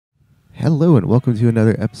Hello and welcome to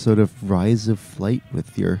another episode of Rise of Flight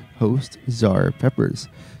with your host, CzarPeppers.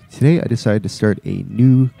 Today I decided to start a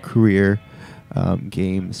new career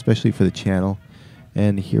game, especially for the channel.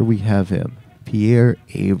 And here we have him, Pierre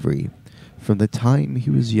Avery. From the time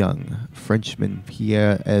he was young, Frenchman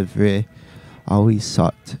Pierre Avery always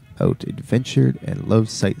sought out adventure and loved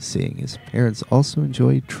sightseeing. His parents also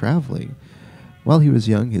enjoyed traveling. While he was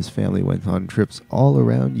young, his family went on trips all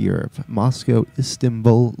around Europe: Moscow,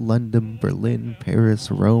 Istanbul, London, Berlin, Paris,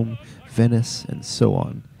 Rome, Venice, and so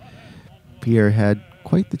on. Pierre had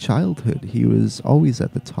quite the childhood. He was always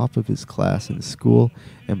at the top of his class in school,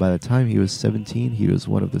 and by the time he was 17, he was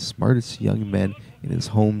one of the smartest young men in his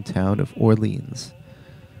hometown of Orleans.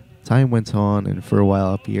 Time went on, and for a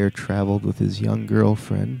while, Pierre traveled with his young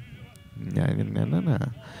girlfriend.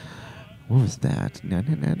 What was that? I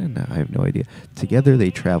have no idea. Together,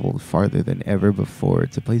 they traveled farther than ever before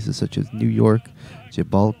to places such as New York,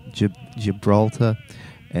 Gibraltar,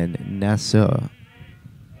 and Nassau.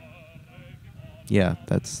 Yeah,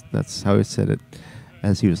 that's how I said it,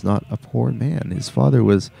 as he was not a poor man. His father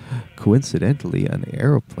was coincidentally an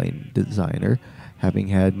aeroplane designer, having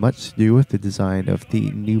had much to do with the design of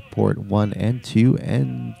the Newport 1 and 2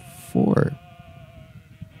 and 4.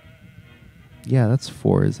 Yeah, that's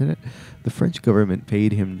 4, isn't it? The French government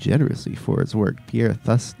paid him generously for his work. Pierre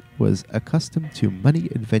thus was accustomed to money,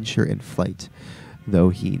 adventure, and flight. Though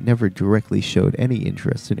he never directly showed any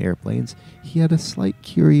interest in airplanes, he had a slight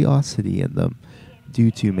curiosity in them,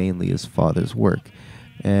 due to mainly his father's work.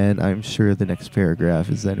 And I'm sure the next paragraph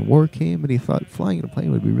is then war came, and he thought flying in a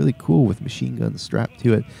plane would be really cool with machine guns strapped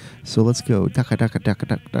to it. So let's go. Daka, daka, daka,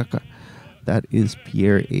 daka, daka. That is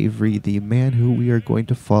Pierre Avery, the man who we are going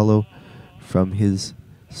to follow from his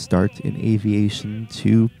start in aviation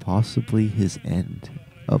to possibly his end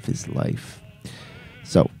of his life.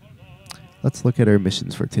 So, let's look at our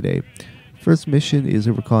missions for today. First mission is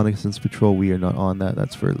a reconnaissance patrol. We are not on that.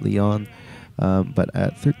 That's for Leon. But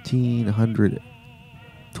at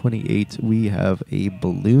 1328, we have a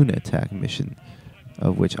balloon attack mission,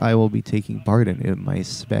 of which I will be taking part in my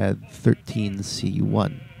SPAD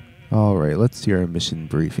 13C1. Alright, let's see our mission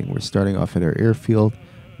briefing. We're starting off at our airfield,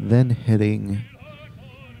 then heading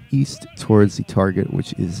east towards the target,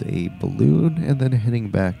 which is a balloon, and then heading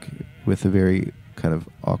back with a very kind of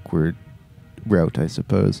awkward route, I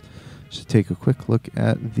suppose. Should take a quick look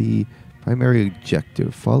at the primary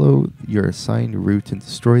objective. Follow your assigned route and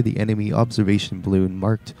destroy the enemy observation balloon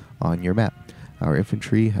marked on your map. Our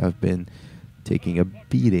infantry have been taking a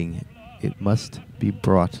beating. It must be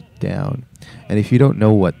brought down. And if you don't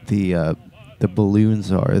know what the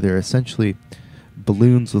balloons are, they're essentially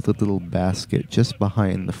balloons with a little basket just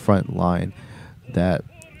behind the front line that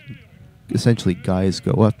essentially guys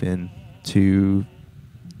go up in to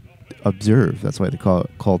observe. That's why they call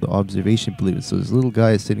it called the observation balloons. So there's little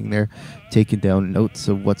guys sitting there taking down notes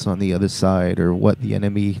of what's on the other side or what the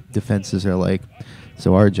enemy defenses are like.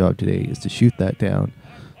 So our job today is to shoot that down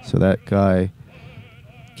so that guy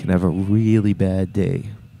can have a really bad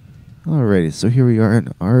day. Alrighty, so here we are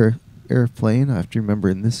in our airplane. I have to remember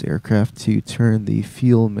in this aircraft to turn the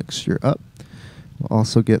fuel mixture up. We'll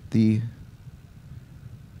also get the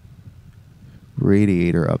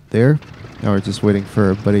radiator up there. Now we're just waiting for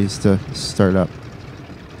our buddies to start up.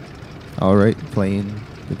 Alright, plane.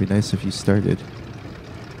 It'd be nice if you started.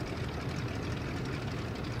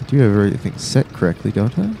 I do have everything set correctly,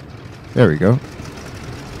 don't I? There we go.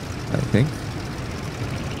 I think.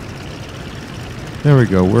 There we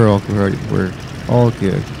go. We're all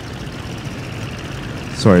good.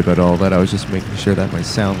 Sorry about all that. I was just making sure that my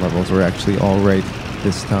sound levels were actually all right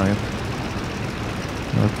this time.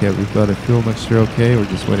 Okay, we've got a fuel mixture okay. We're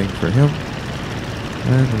just waiting for him.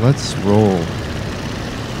 And let's roll.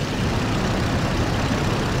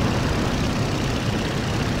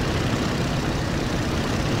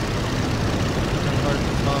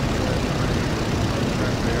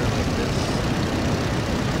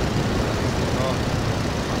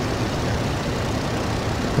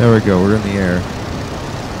 There we go. We're in the air.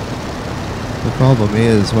 The problem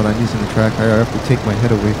is, when I'm using the track, I have to take my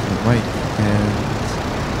head away from the mic, and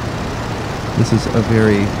this is a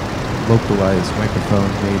very localized microphone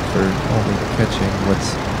made for only catching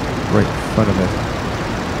what's right in front of it.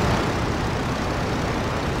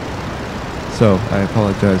 So, I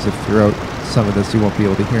apologize if throughout some of this you won't be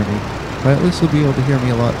able to hear me, but at least you'll be able to hear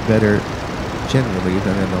me a lot better generally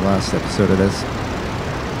than in the last episode of this.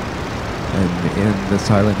 And in the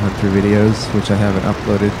Silent Hunter videos, which I haven't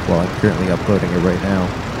uploaded, well, I'm currently uploading it right now.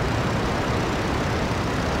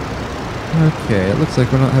 Okay, it looks like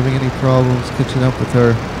we're not having any problems catching up with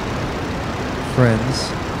our friends.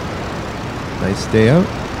 Nice day out.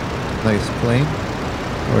 Nice plane.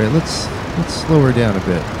 Alright, let's slow her down a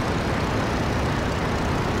bit.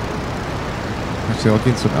 Actually, I'll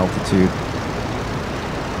gain some altitude.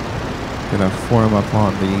 Gonna form up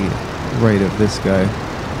on the right of this guy.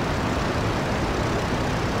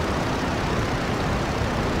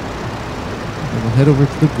 And we'll head over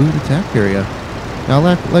to the balloon attack area. Now,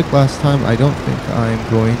 like last time, I don't think I'm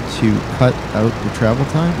going to cut out the travel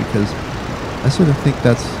time because I sort of think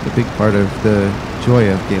that's a big part of the joy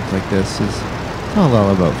of games like this. Is it's not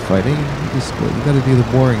all about fighting. You got to do the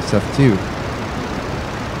boring stuff too.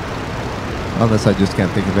 Unless I just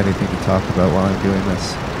can't think of anything to talk about while I'm doing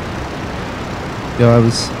this. You know, I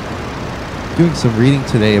was doing some reading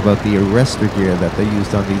today about the arrestor gear that they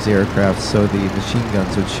used on these aircraft so the machine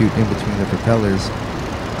guns would shoot in between the propellers.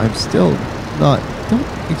 I'm still not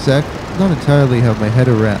entirely have my head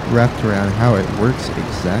wrapped around how it works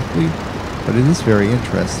exactly, but it is very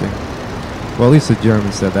interesting. Well, at least the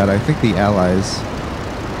Germans said that. I think the Allies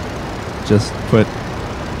just put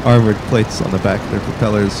armored plates on the back of their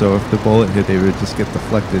propellers, so if the bullet hit, they would just get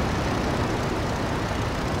deflected.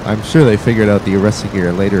 I'm sure they figured out the arresting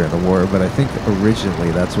gear later in the war, but I think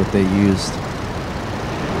originally that's what they used.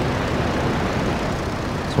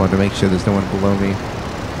 Just wanted to make sure there's no one below me.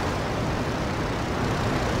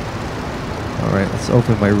 Alright, let's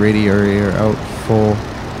open my radio area out full.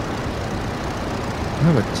 I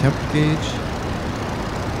have a temp gauge.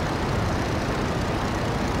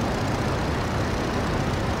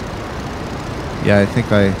 Yeah, I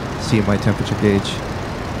think I see my temperature gauge.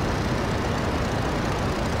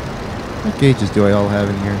 What gauges do I all have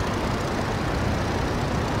in here?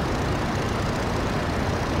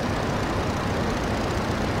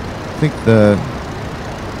 I think the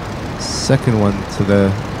second one to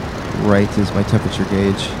the right is my temperature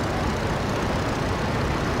gauge.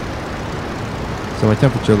 So my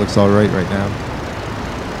temperature looks alright right now.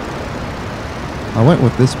 I went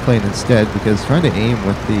with this plane instead because trying to aim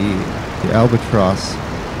with the Albatross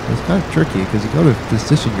is kind of tricky because you got to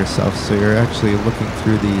position yourself so you're actually looking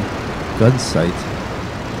through the gun sight.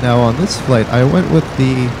 Now on this flight I went with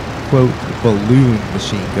the quote balloon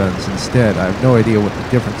machine guns instead. I have no idea what the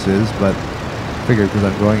difference is, but I figured because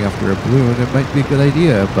I'm going after a balloon it might be a good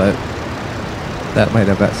idea, but that might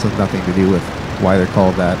have nothing to do with why they're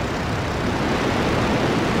called that.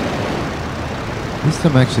 At least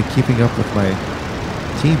I'm actually keeping up with my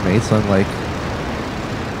teammates, unlike, I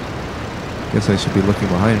guess I should be looking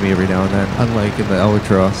behind me every now and then, unlike in the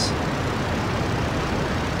Albatross.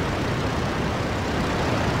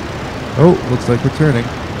 Oh, looks like we're turning.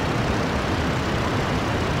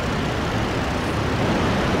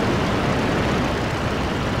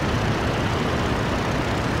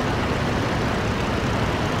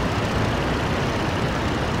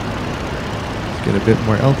 Let's get a bit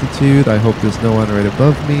more altitude. I hope there's no one right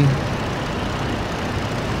above me.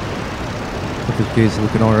 Hope this gauge is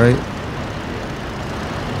looking alright.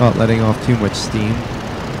 Not letting off too much steam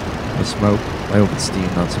or smoke. I hope it's steam,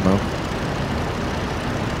 not smoke.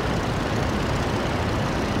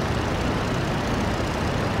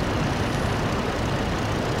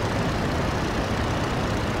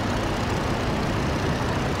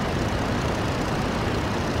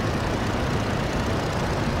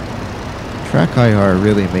 Track IR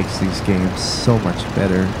really makes these games so much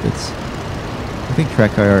better. I think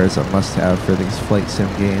Track IR is a must-have for these flight sim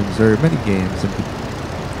games, or many games,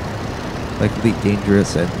 like Elite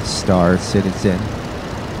Dangerous and Star Citizen.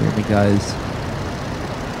 Hear me, guys?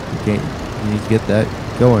 You need to get that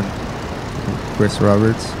going, Chris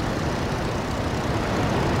Roberts.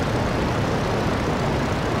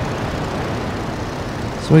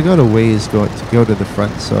 So I got a ways to go to the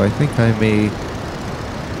front, so I think I may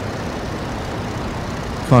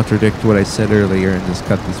contradict what I said earlier and just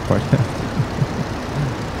cut this part out.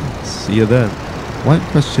 See you then. One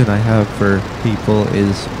question I have for people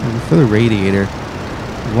is, for the radiator,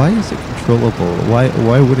 why is it controllable?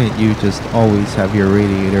 Why wouldn't you just always have your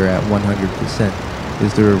radiator at 100%?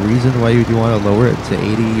 Is there a reason why you do want to lower it to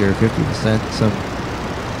 80 or 50%? Some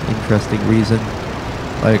interesting reason?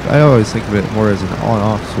 Like, I always think of it more as an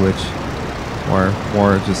on-off switch, or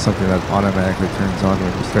more just something that automatically turns on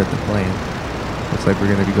when you start the plane. Looks like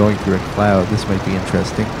we're going to be going through a cloud. This might be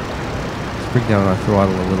interesting. Let's bring down our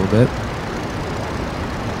throttle a little bit.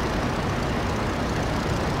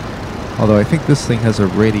 Although I think this thing has a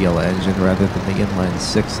radial engine rather than the inline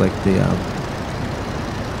 6 like the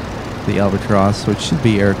Albatross, which should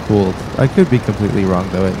be air-cooled. I could be completely wrong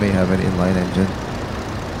though. It may have an inline engine.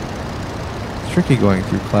 It's tricky going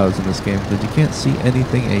through clouds in this game because you can't see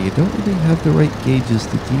anything and you don't really have the right gauges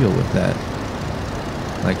to deal with that.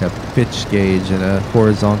 Like a pitch gauge and a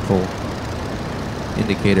horizontal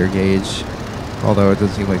indicator gauge, although it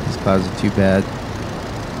doesn't seem like these clouds are too bad.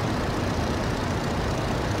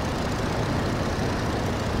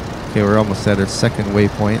 Okay, we're almost at our second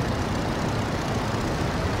waypoint.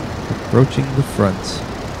 Approaching the front.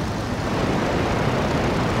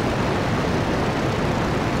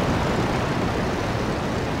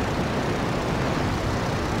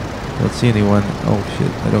 Don't see anyone. Oh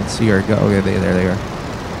shit, I don't see our guy. Okay, there they are.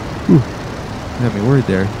 Whew. Had me worried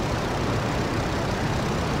there.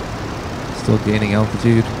 Still gaining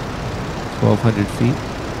altitude. 1,200 feet.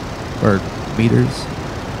 Or meters.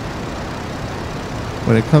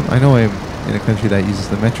 When it comes, I know I'm in a country that uses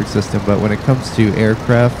the metric system, but when it comes to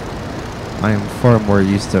aircraft, I am far more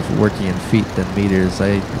used to working in feet than meters.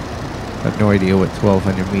 I have no idea what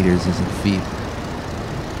 1,200 meters is in feet.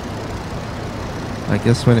 I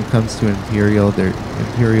guess when it comes to Imperial,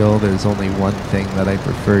 there's only one thing that I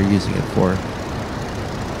prefer using it for.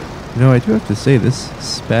 You know, I do have to say, this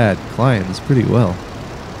SPAD climbs pretty well.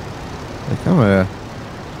 Like, I'm a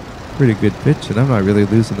pretty good pitch, and I'm not really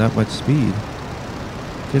losing that much speed.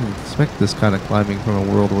 Didn't expect this kind of climbing from a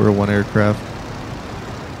World War I aircraft.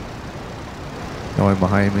 No one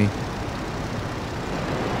behind me.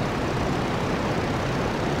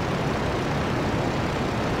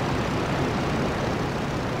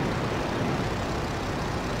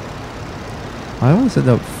 I always end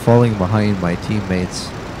up falling behind my teammates,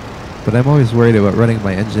 but I'm always worried about running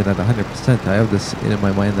my engine at 100%. I have this in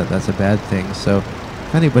my mind that that's a bad thing, so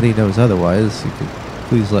if anybody knows otherwise, you could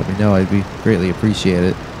please let me know. I'd be greatly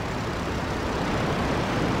appreciated.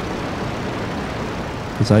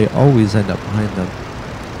 Because I always end up behind them.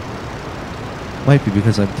 Might be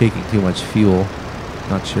because I'm taking too much fuel.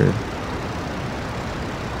 Not sure.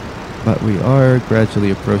 But we are gradually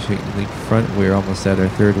approaching the front. We're almost at our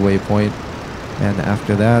third waypoint. And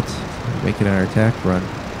after that, making our attack run.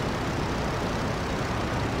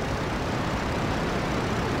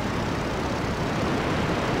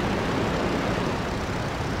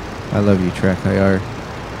 I love you, Track IR.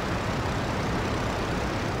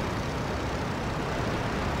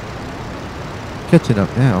 Catching up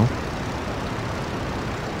now.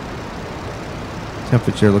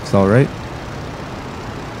 Temperature looks alright.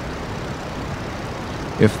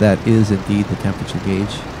 If that is indeed the temperature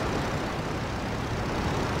gauge.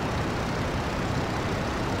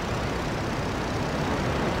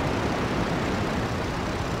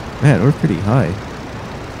 Man, we're pretty high.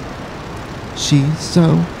 She's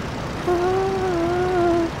so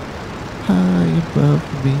high, high above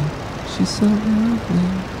me. She's so lovely.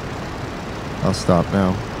 I'll stop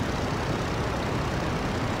now.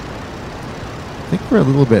 I think we're a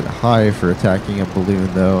little bit high for attacking a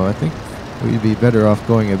balloon, though. I think we'd be better off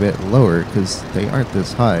going a bit lower, because they aren't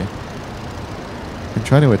this high. And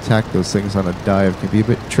trying to attack those things on a dive can be a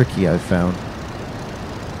bit tricky, I've found.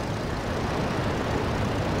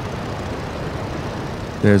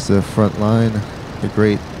 There's the front line, the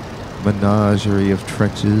great menagerie of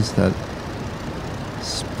trenches that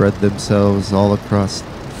spread themselves all across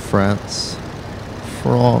France.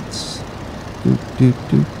 France. I'm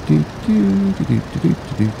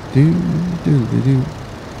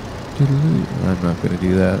not going to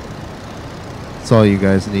do that. That's all you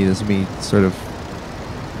guys need is me sort of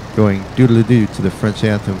going doodle-doo to the French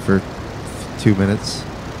anthem for 2 minutes.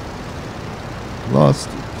 Lost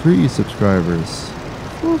 3 subscribers.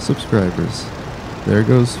 4 subscribers. There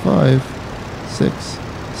goes 5, 6,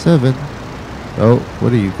 7. Oh,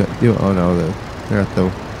 what are you doing? Oh no, they're at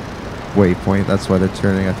the waypoint. That's why they're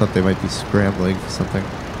turning. I thought they might be scrambling for something.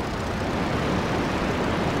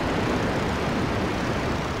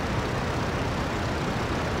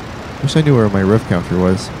 Wish I knew where my rev counter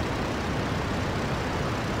was.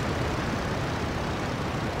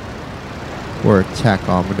 Or a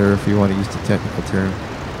tachometer, if you want to use the technical term.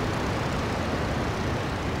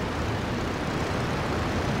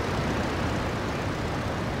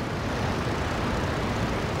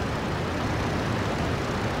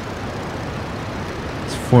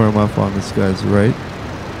 Form up on this guy's right.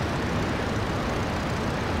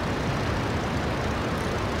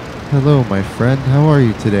 Hello, my friend. How are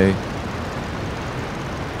you today?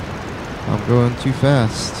 I'm going too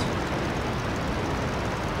fast.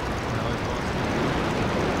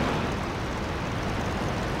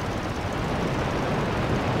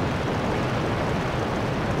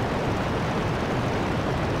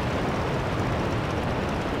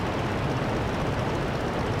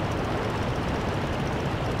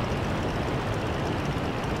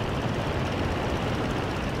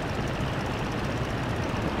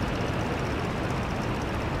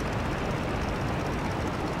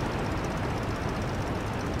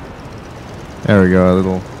 There we go, a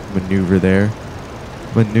little maneuver there.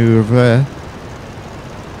 maneuver.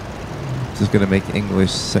 Just gonna make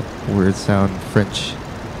English words sound French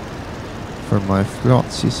for my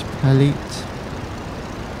Francis palate.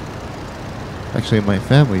 Actually, my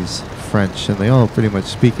family's French, and they all pretty much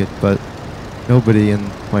speak it, but nobody in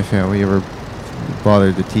my family ever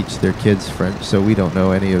bothered to teach their kids French, so we don't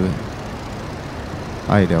know any of it.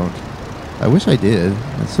 I don't. I wish I did.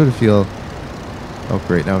 I sort of feel... Oh,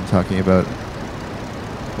 great, now I'm talking about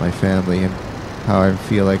my family and how I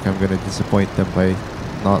feel like I'm going to disappoint them by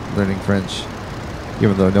not learning French,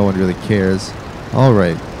 even though no one really cares.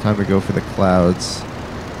 Alright, time to go for the clouds.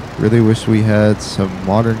 Really wish we had some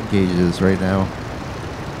modern gauges right now.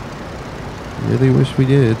 Really wish we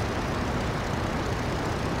did.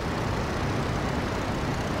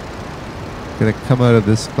 Gonna come out of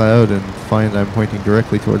this cloud and find I'm pointing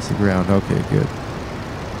directly towards the ground. Okay, good.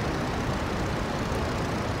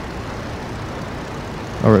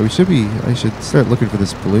 Alright, I should start looking for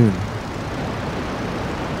this balloon.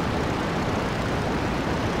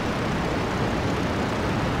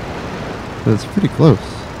 But it's pretty close.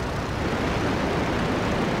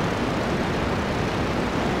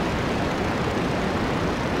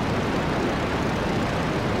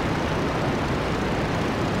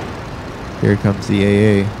 Here comes the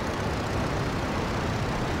AA.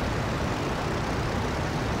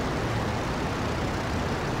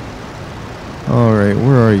 Alright,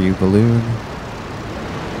 where are you, balloon?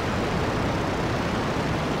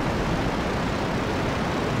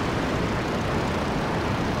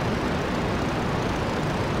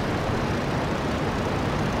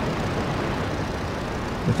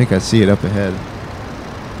 I think I see it up ahead.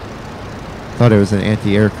 Thought it was an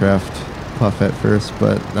anti-aircraft puff at first,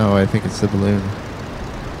 but no, I think it's the balloon.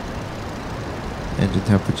 Engine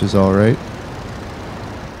temperature's alright.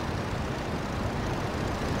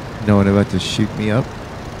 No one about to shoot me up.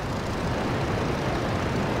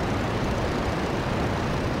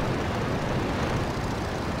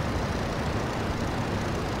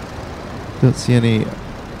 Don't see any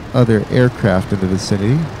other aircraft in the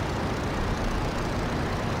vicinity.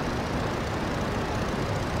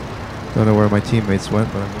 Don't know where my teammates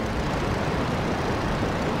went, but I'm...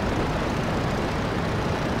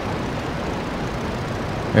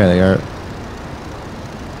 There they are.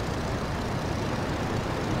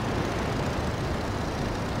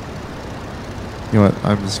 You know what?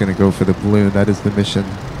 I'm just going to go for the balloon. That is the mission.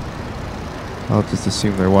 I'll just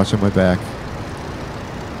assume they're watching my back.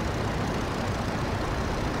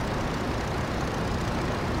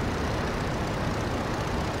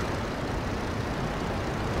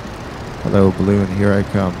 Hello, balloon. Here I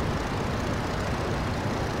come.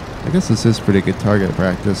 I guess this is pretty good target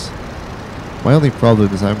practice. My only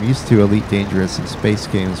problem is I'm used to Elite Dangerous and space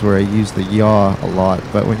games where I use the yaw a lot,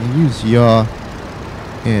 but when you use yaw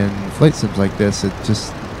in flight sims like this, it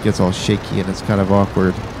just gets all shaky and it's kind of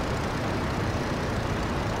awkward.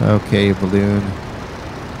 Okay, balloon.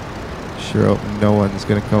 Sure hope no one's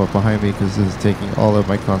going to come up behind me because this is taking all of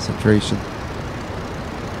my concentration.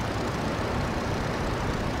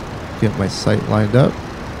 Get my sight lined up.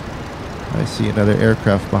 I see another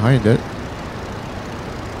aircraft behind it.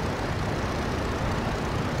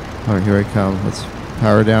 Alright, here I come. Let's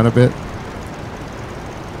power down a bit.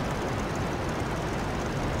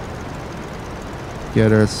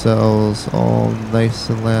 Get ourselves all nice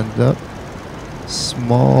and lined up.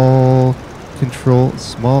 Small control,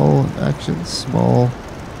 small actions, small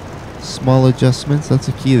adjustments. That's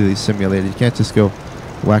the key to these simulators. You can't just go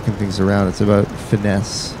whacking things around. It's about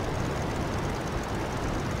finesse.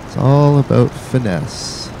 It's all about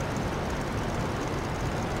finesse.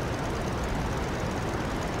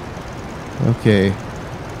 Okay.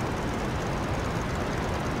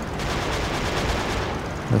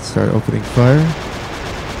 Let's start opening fire.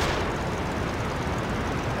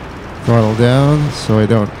 Throttle down so I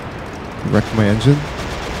don't wreck my engine.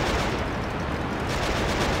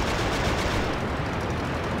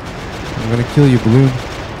 I'm gonna kill you, balloon.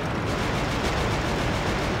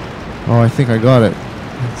 Oh, I think I got it.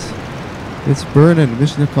 It's burning.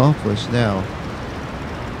 Mission accomplished now.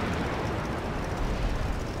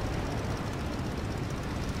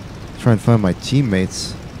 Try and find my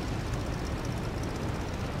teammates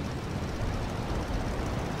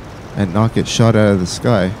and not get shot out of the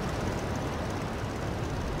sky.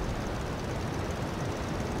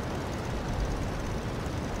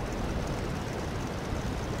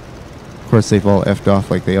 Of course, they've all effed off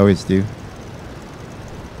like they always do.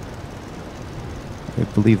 I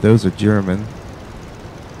believe those are German.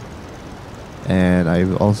 And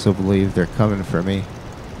I also believe they're coming for me.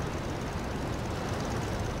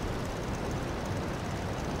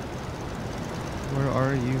 Where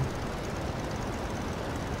are you?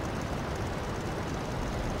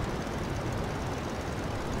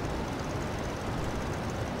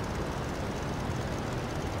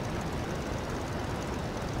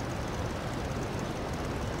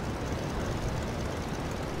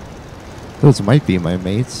 Those might be my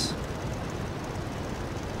mates.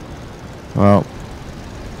 Well,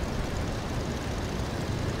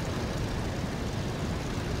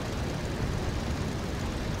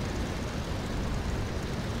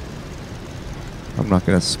 I'm not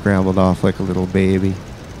going to scramble off like a little baby.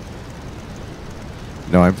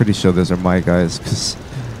 No, I'm pretty sure those are my guys, because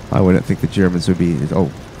I wouldn't think the Germans would be...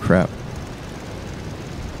 Oh, crap.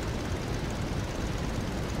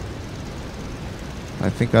 I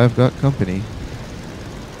think I've got company.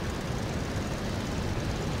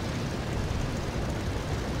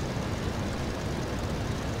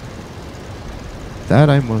 That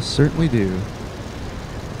I most certainly do.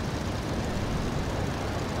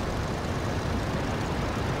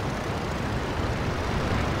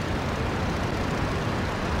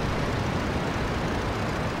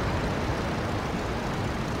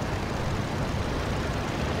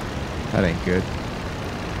 That ain't good.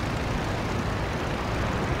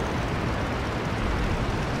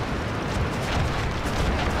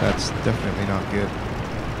 That's definitely not good.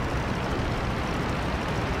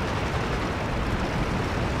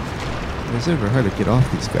 It's ever hard to get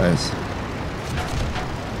off these guys.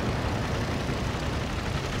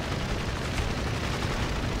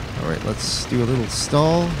 Alright, let's do a little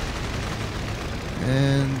stall.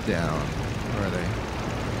 And down. Where are they?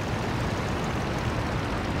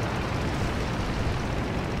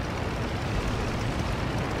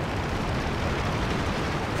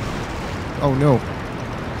 Oh no.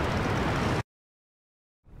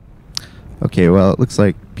 Okay, well, it looks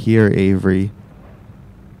like Pierre Avery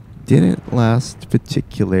didn't last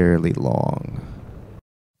particularly long.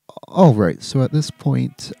 Alright, so at this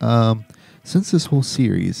point, since this whole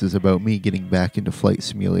series is about me getting back into flight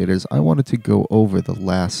simulators, I wanted to go over the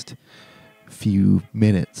last few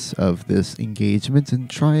minutes of this engagement and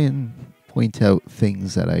try and point out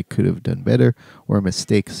things that I could have done better or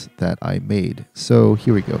mistakes that I made. So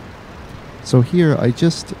here we go. So here,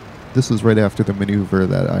 this was right after the maneuver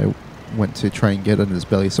that I went to try and get on his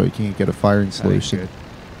belly so he can get a firing solution.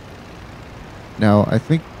 Now, I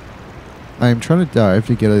think I'm trying to dive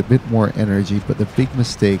to get a bit more energy, but the big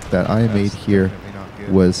mistake that I made here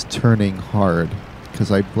was turning hard,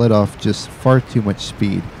 because I bled off just far too much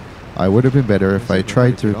speed. I would have been better if I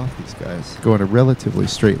tried to go in a relatively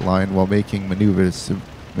straight line while making maneuvers to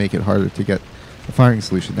make it harder to get a firing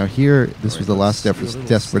solution. Now here, this was the last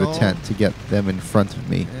desperate attempt to get them in front of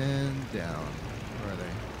me. And down. Where are they?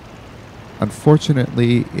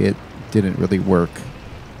 Unfortunately, it didn't really work.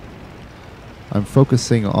 I'm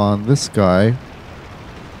focusing on this guy.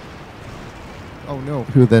 Oh no.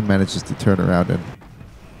 Who then manages to turn around and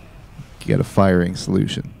get a firing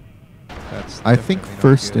solution. I think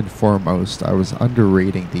first and foremost, I was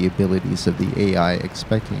underrating the abilities of the AI,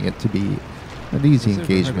 expecting it to be an easy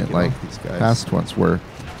engagement like past ones were.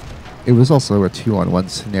 It was also a 2-on-1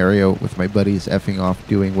 scenario with my buddies effing off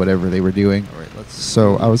doing whatever they were doing.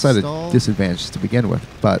 So I was at a disadvantage to begin with,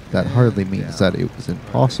 but that hardly means that it was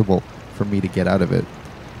impossible for me to get out of it.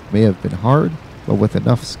 May have been hard, but with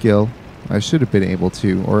enough skill, I should have been able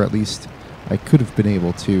to, or at least I could have been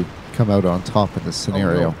able to, come out on top in this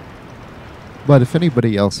scenario. Oh, no. But if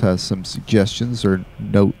anybody else has some suggestions or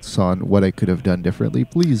notes on what I could have done differently,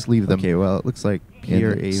 please leave them. Okay, well, it looks like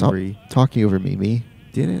Pierre Avery talking over me.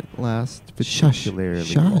 didn't last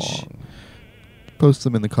particularly long. Post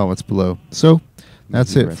them in the comments below. So,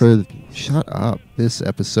 that's it for this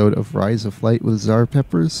episode of Rise of Flight with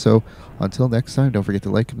CzarPeppers. So, until next time, don't forget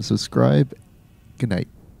to like and subscribe. Good night.